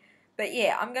on here. But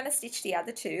yeah, I'm going to stitch the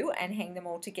other 2 and hang them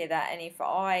all together. And if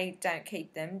I don't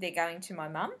keep them, they're going to my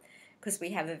mum because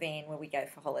we have a van where we go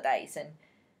for holidays and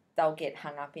they'll get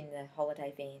hung up in the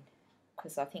holiday van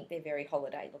because I think they're very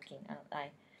holiday looking, aren't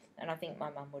they? And I think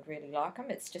my mum would really like them.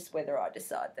 It's just whether I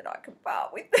decide that I can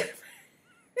part with them.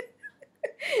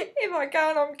 If I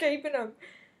can't, I'm keeping them.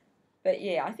 But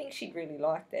yeah, I think she'd really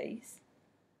like these.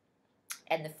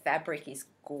 And the fabric is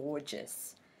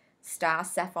gorgeous. Star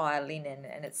Sapphire linen,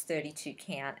 and it's 32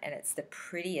 count, and it's the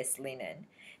prettiest linen.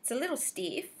 It's a little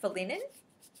stiff for linen,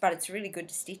 but it's really good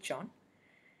to stitch on.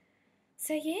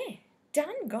 So yeah,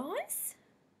 done, guys.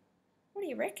 What do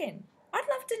you reckon? I'd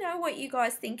love to know what you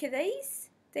guys think of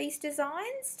these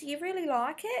designs. Do you really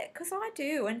like it? Because I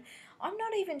do, and I'm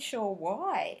not even sure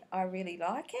why I really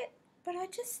like it, but I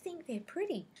just think they're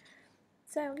pretty.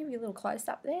 So I'll give you a little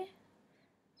close-up there.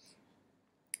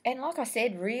 And like I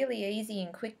said, really easy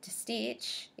and quick to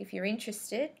stitch if you're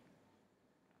interested.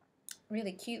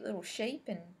 Really cute little sheep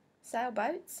and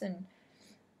sailboats, and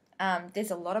there's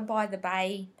a lot of By the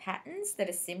Bay patterns that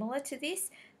are similar to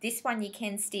this. This one you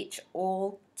can stitch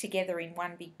all together in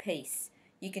one big piece.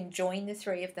 You can join the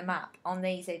 3 of them up. On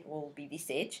these, it will be this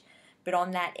edge, but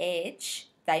on that edge,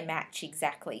 they match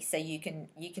exactly. So you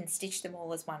can stitch them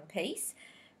all as one piece.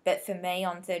 But for me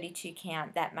on 32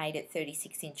 count, that made it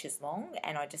 36 inches long,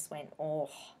 and I just went,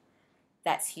 oh,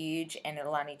 that's huge, and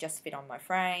it'll only just fit on my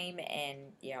frame,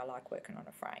 and yeah, I like working on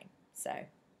a frame. So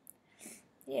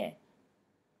yeah,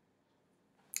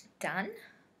 done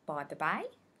by the bay.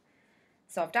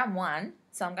 So I've done one,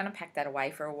 so I'm going to pack that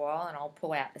away for a while, and I'll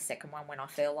pull out the second one when I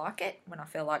feel like it. When I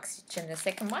feel like stitching the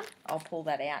second one, I'll pull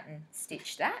that out and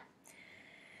stitch that.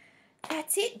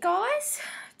 That's it, guys.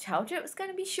 Told you it was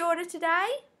going to be shorter today.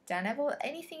 Don't have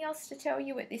anything else to tell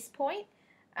you at this point.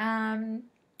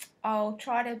 I'll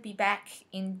try to be back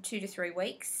in 2 to 3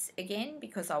 weeks again,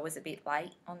 because I was a bit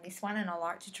late on this one, and I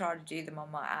like to try to do them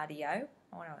on my RDO.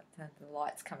 Oh no, the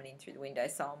light's coming in through the window,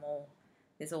 so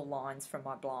there's all lines from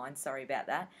my blind. Sorry about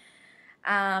that.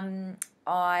 I'll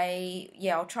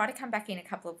try to come back in a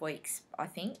couple of weeks, I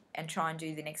think, and try and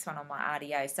do the next one on my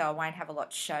RDO. So I won't have a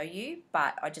lot to show you,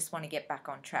 but I just want to get back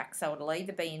on track. So it'll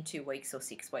either be in 2 weeks or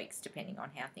 6 weeks, depending on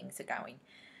how things are going.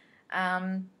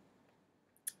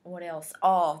 What else?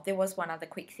 Oh, there was one other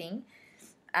quick thing.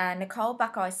 Nicole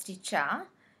Buckeye Stitcher,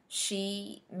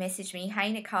 she messaged me.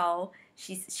 Hey, Nicole.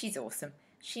 She's awesome.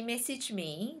 She messaged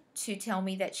me to tell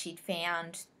me that she'd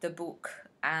found the book.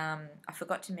 I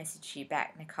forgot to message you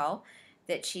back, Nicole,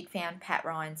 that she'd found Pat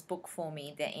Ryan's book for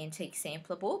me, the Antique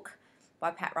Sampler book by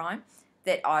Pat Ryan,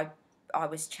 that I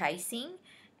was chasing,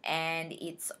 and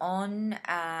it's on,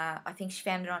 I think she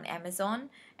found it on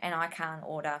Amazon, and I can't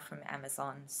order from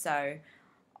Amazon. So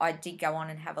I did go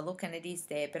on and have a look, and it is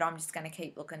there, but I'm just going to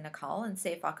keep looking, Nicole, and see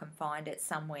if I can find it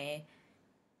somewhere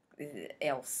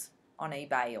else on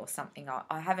eBay or something.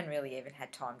 I haven't really even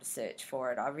had time to search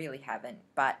for it. I really haven't,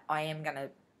 but I am going to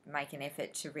make an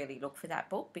effort to really look for that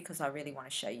book, because I really want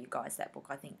to show you guys that book.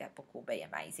 I think that book will be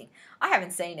amazing. I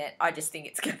haven't seen it. I just think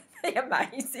it's going to be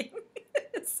amazing.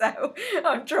 So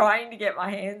I'm trying to get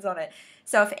my hands on it.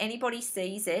 So if anybody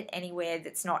sees it anywhere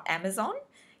that's not Amazon,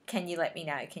 can you let me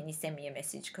know? Can you send me a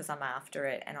message? Because I'm after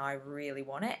it and I really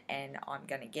want it, and I'm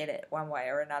going to get it one way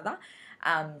or another.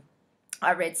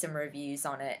 I read some reviews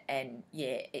on it, and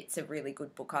yeah, it's a really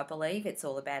good book, I believe. It's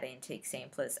all about antique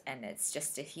samplers, and it's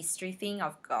just a history thing.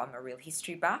 I'm a real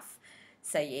history buff,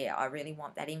 so yeah, I really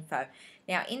want that info.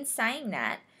 Now, in saying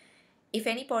that, if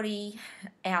anybody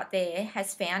out there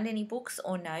has found any books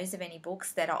or knows of any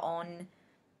books that are on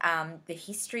the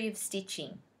history of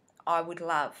stitching, I would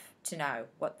love to know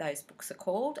what those books are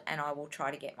called, and I will try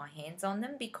to get my hands on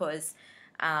them, because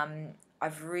I'm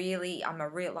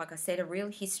like I said, a real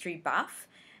history buff.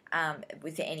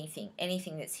 With anything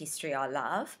that's history, I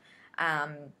love.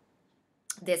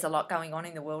 There's a lot going on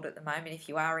in the world at the moment. If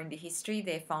you are into history,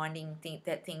 they're finding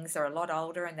that things are a lot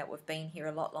older, and that we've been here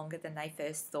a lot longer than they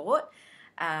first thought.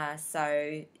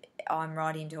 So I'm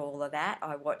right into all of that.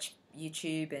 I watch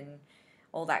YouTube and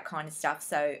all that kind of stuff.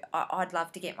 So I'd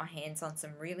love to get my hands on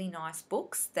some really nice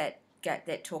books that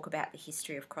talk about the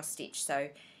history of cross stitch. So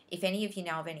if any of you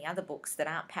know of any other books that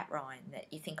aren't Pat Ryan that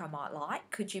you think I might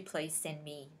like, could you please send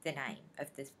me the name of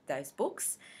those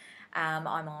books? I'm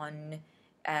on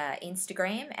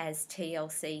Instagram as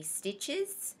TLC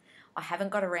Stitches. I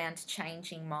haven't got around to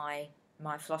changing my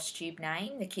Flosstube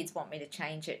name. The kids want me to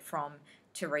change it from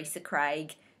Teresa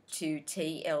Craig to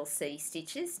TLC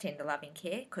Stitches, Tender Loving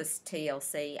Care, because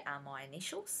TLC are my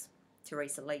initials.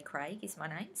 Teresa Lee Craig is my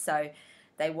name. So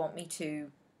they want me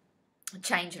to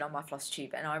change it on my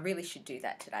Flosstube, and I really should do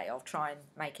that today. I'll try and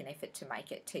make an effort to make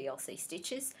it TLC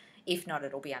Stitches. If not,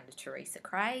 it'll be under Teresa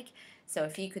Craig. So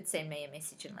if you could send me a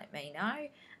message and let me know.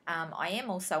 I am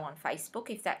also on Facebook,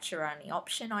 if that's your only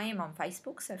option. I am on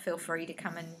Facebook, so feel free to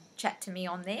come and chat to me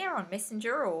on there, on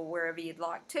Messenger or wherever you'd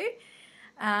like to.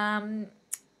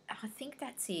 I think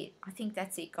that's it.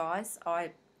 Guys.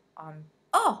 I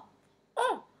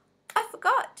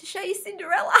forgot to show you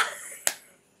Cinderella.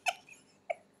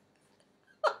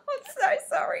 I'm so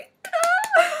sorry.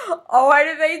 I would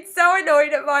have been so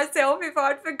annoyed at myself if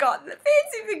I'd forgotten.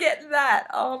 Fancy forgetting that.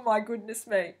 Oh my goodness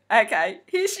me. Okay,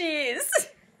 here she is.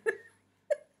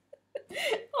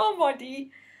 Oh my dear.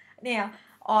 Now,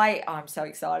 I'm so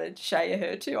excited to show you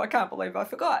her too. I can't believe I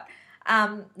forgot.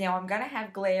 Now I'm going to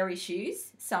have glare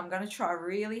issues, so I'm going to try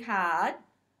really hard.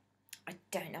 I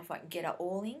don't know if I can get her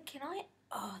all in. Can I?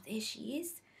 Oh, there she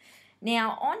is.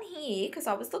 Now on here, because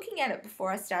I was looking at it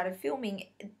before I started filming,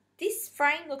 this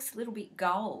frame looks a little bit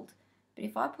gold. But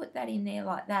if I put that in there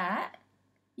like that,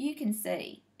 you can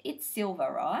see it's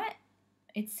silver, right?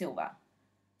 It's silver.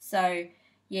 So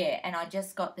yeah, and I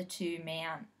just got the two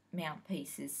mount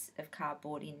pieces of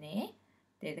cardboard in there.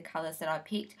 They're the colours that I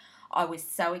picked. I was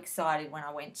so excited when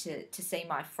I went to see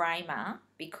my framer,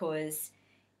 because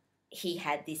he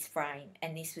had this frame,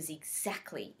 and this was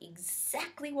exactly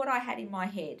what I had in my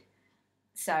head.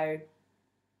 So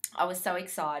I was so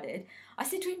excited. I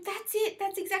said to him, that's it.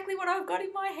 That's exactly what I've got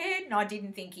in my head. And I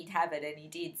didn't think he'd have it, and he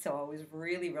did. So I was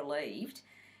really relieved.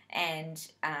 And,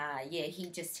 yeah, he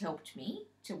just helped me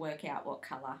to work out what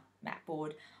colour mat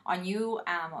board. I knew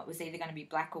it was either going to be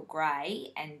black or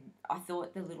grey, and I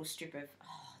thought the little strip of,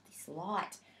 this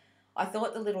light. I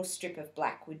thought the little strip of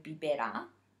black would be better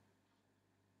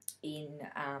in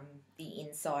the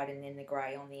inside and then the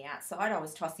grey on the outside. I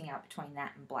was tossing up between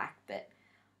that and black, but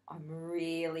I'm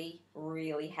really,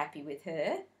 really happy with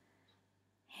her.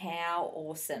 How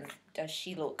awesome does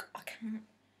she look? I can't.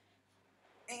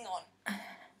 Hang on.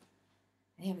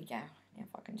 There we go. Now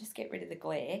if I can just get rid of the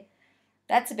glare.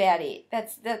 That's about it.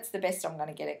 That's the best I'm going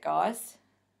to get it, guys.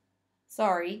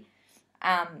 Sorry.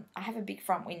 I have a big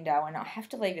front window and I have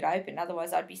to leave it open.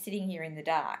 Otherwise, I'd be sitting here in the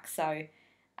dark. So,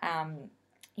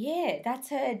 yeah, that's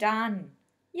her done.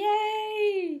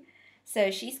 Yay! So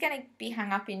she's going to be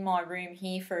hung up in my room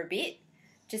here for a bit,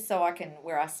 just so I can,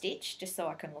 where I stitch, just so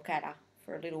I can look at her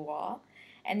for a little while.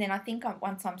 And then I think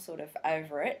once I'm sort of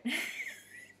over it,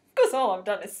 because all I've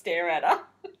done is stare at her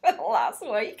for the last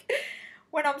week.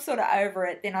 When I'm sort of over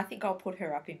it, then I think I'll put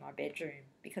her up in my bedroom,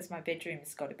 because my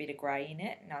bedroom's got a bit of grey in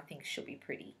it, and I think she'll be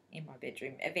pretty in my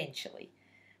bedroom eventually.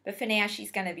 But for now,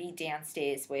 she's going to be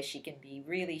downstairs where she can be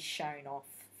really shown off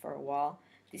for a while.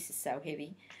 This is so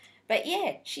heavy. But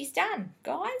yeah, she's done,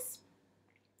 guys.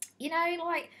 You know,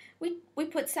 like, we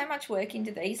put so much work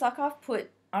into these. Like, I've put,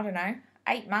 I don't know,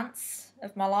 8 months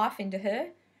of my life into her.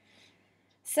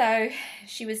 So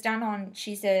she was done on,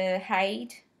 she's a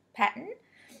Haid pattern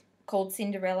called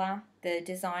Cinderella. The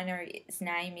designer's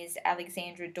name is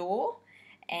Alexandra Dorr,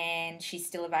 and she's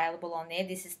still available on there.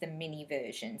 This is the mini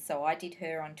version. So I did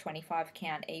her on 25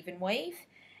 count even weave,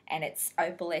 and it's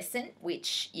opalescent,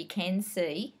 which you can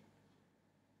see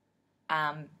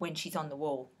when she's on the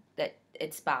wall, that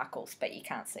it sparkles, but you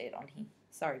can't see it on here.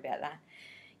 Sorry about that.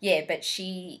 Yeah, but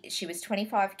she was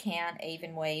 25 count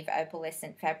even weave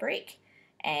opalescent fabric,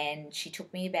 and she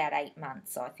took me about 8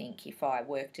 months, I think, if I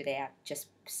worked it out just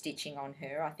stitching on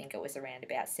her. I think it was around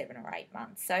about 7 or 8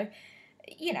 months. So,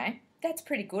 you know, that's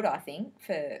pretty good, I think,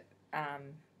 for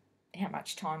how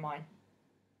much time I...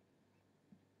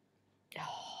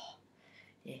 Oh,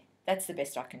 yeah, that's the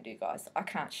best I can do, guys. I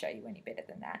can't show you any better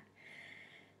than that.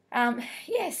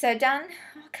 Yeah, so done.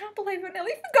 I can't believe I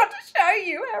nearly forgot to show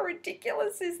you. How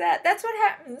ridiculous is that? That's what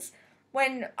happens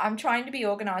when I'm trying to be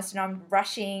organised and I'm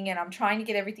rushing and I'm trying to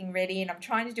get everything ready and I'm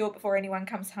trying to do it before anyone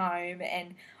comes home,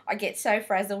 and I get so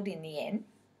frazzled in the end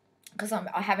because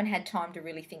I haven't had time to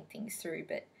really think things through.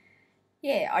 But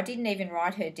yeah, I didn't even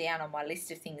write her down on my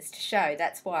list of things to show.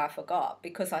 That's why I forgot,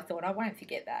 because I thought I won't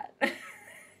forget that.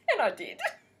 And I did.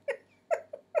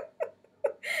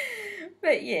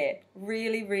 But yeah,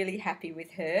 really, really happy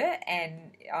with her,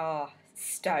 and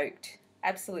stoked,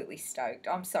 absolutely stoked.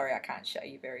 I'm sorry I can't show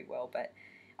you very well, but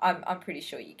I'm pretty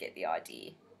sure you get the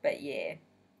idea. But yeah,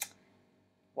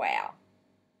 wow.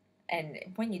 And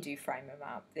when you do frame them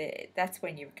up, that's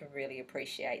when you can really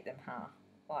appreciate them, huh?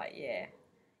 Like, yeah.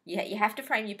 You have to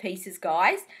frame your pieces,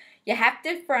 guys. You have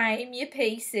to frame your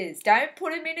pieces. Don't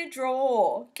put them in a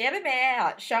drawer. Get them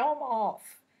out. Show them off.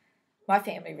 My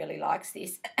family really likes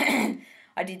this.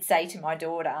 I did say to my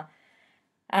daughter,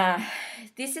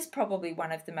 this is probably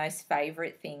one of the most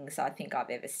favourite things I think I've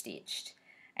ever stitched.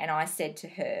 And I said to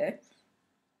her,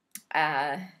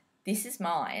 this is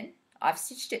mine. I've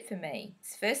stitched it for me.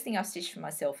 It's the first thing I've stitched for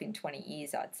myself in 20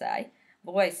 years, I'd say. I've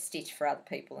always stitched for other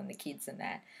people and the kids and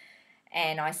that.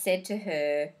 And I said to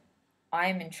her, I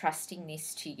am entrusting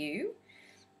this to you.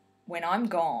 When I'm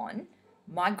gone,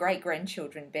 my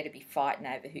great-grandchildren better be fighting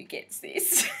over who gets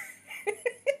this.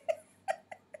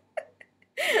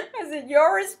 I said,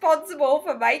 you're responsible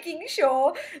for making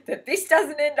sure that this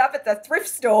doesn't end up at the thrift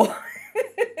store.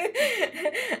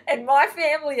 And my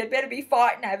family had better be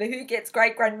fighting over who gets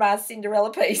great-grandma's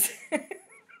Cinderella piece.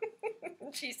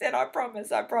 She said, I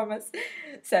promise, I promise.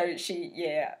 So she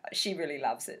really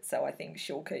loves it. So I think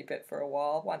she'll keep it for a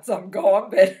while once I'm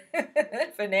gone. But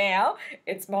for now,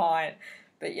 it's mine.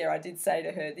 But yeah, I did say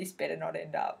to her, this better not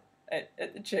end up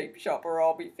at the cheap shop or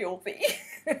I'll be filthy.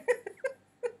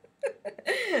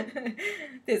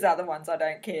 There's other ones I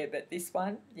don't care, but this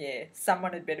one, yeah,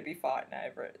 someone had better be fighting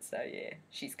over it. So yeah,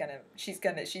 she's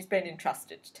been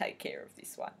entrusted to take care of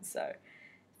this one. So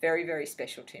very, very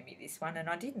special to me, this one. And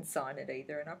I didn't sign it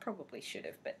either, and I probably should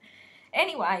have. But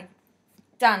anyway,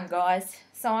 done, guys.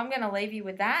 So I'm going to leave you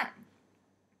with that.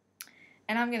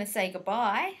 And I'm going to say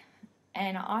goodbye.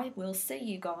 And I will see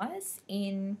you guys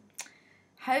in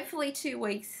hopefully 2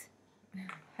 weeks,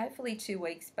 hopefully 2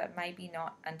 weeks, but maybe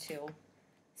not until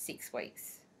 6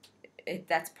 weeks.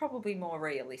 That's probably more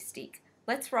realistic.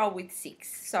 Let's roll with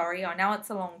 6. Sorry, I know it's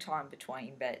a long time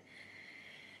between, but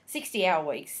 60-hour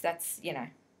weeks, that's, you know,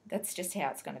 that's just how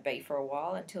it's going to be for a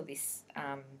while until this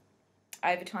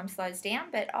overtime slows down.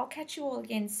 But I'll catch you all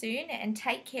again soon, and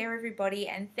take care, everybody.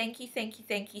 And thank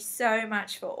you so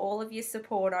much for all of your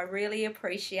support. I really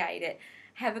appreciate it.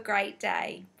 Have a great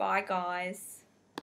day. Bye, guys.